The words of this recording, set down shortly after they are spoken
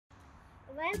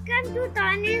Welcome to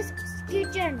Tani's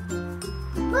kitchen.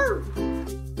 Woo!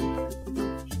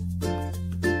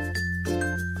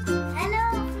 Hello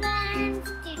friends,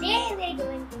 today we're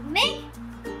going to make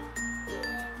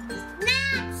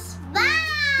nuts bar.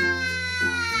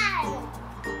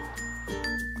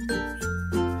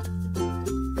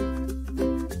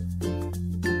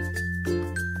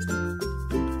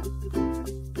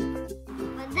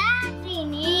 For that we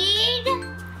need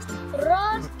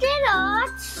roasted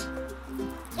oats,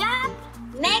 chopped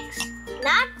mixed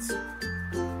nuts,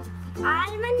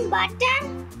 almond butter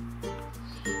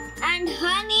and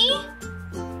honey,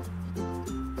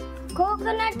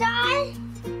 coconut oil,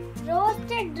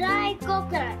 roasted dry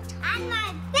coconut and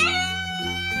my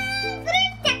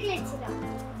favorite chocolate syrup.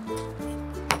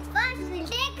 First we'll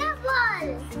take a bowl.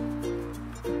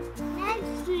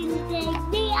 Next we'll take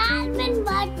the almond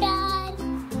butter.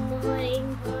 Pouring,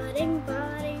 pouring,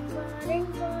 pouring, pouring,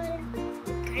 pouring.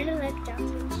 Kind of like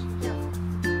chocolate syrup.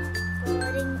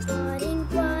 Pouring, pouring,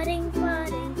 pouring,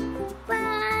 pouring,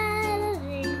 pouring.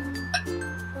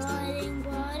 Pouring,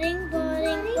 pouring,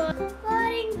 pouring,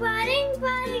 pouring, pouring,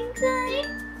 pouring, pouring.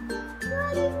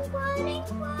 Pouring, pouring,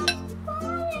 pouring,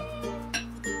 pouring.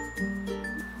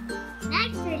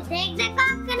 Next we'll take the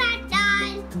coconut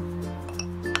oil.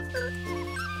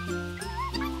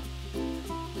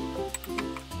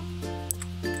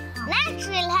 Next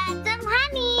we'll have some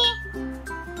honey.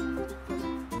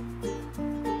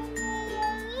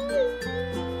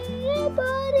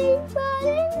 Pouring,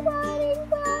 pouring, pouring,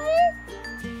 pouring.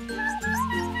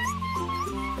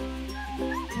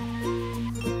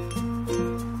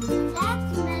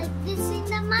 Let's melt this in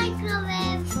the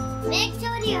microwave. Make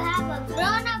sure you have a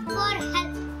grown-up for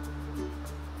help.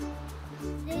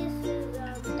 This is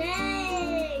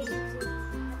amazing.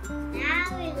 Now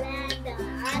we'll add the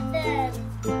other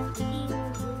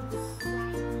ingredients.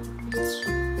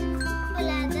 We'll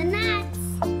add the nuts.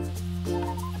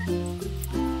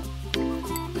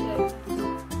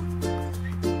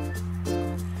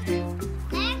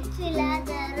 Next we'll add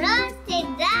the roasted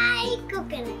dry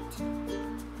coconut.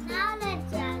 Now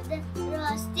let's add the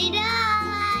roasted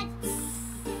oats.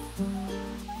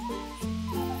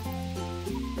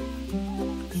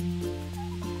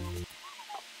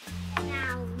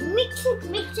 Now mix it,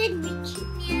 mix it, mix it.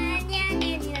 Nya, nya,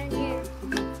 nya, nya, nya.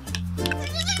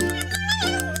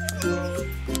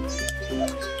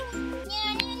 Nya,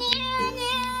 nya, nya,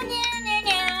 nya, nya,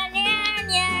 nya,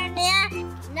 nya, nya.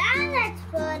 Now let's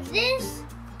pour this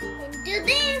into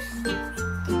this.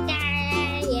 Yeah,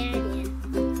 yeah, yeah.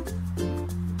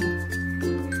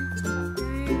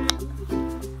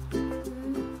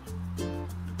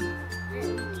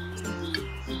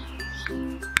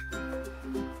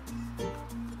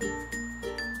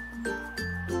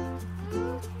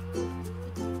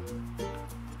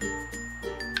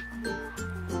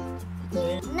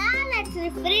 Now let's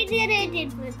refrigerate it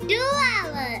for 2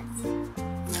 hours.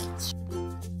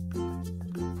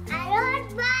 Our oat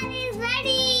bar is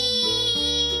ready.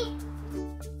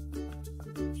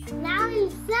 Now we'll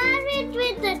serve it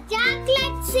with the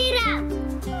chocolate syrup.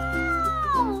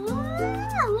 Wow, wow,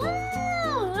 wow,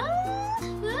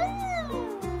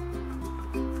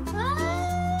 wow.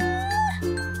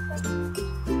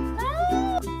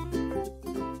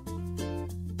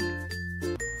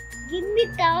 Give me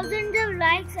thousands of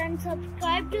likes and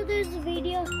subscribe to this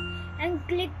video and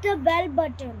click the bell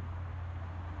button.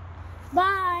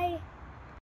 Bye.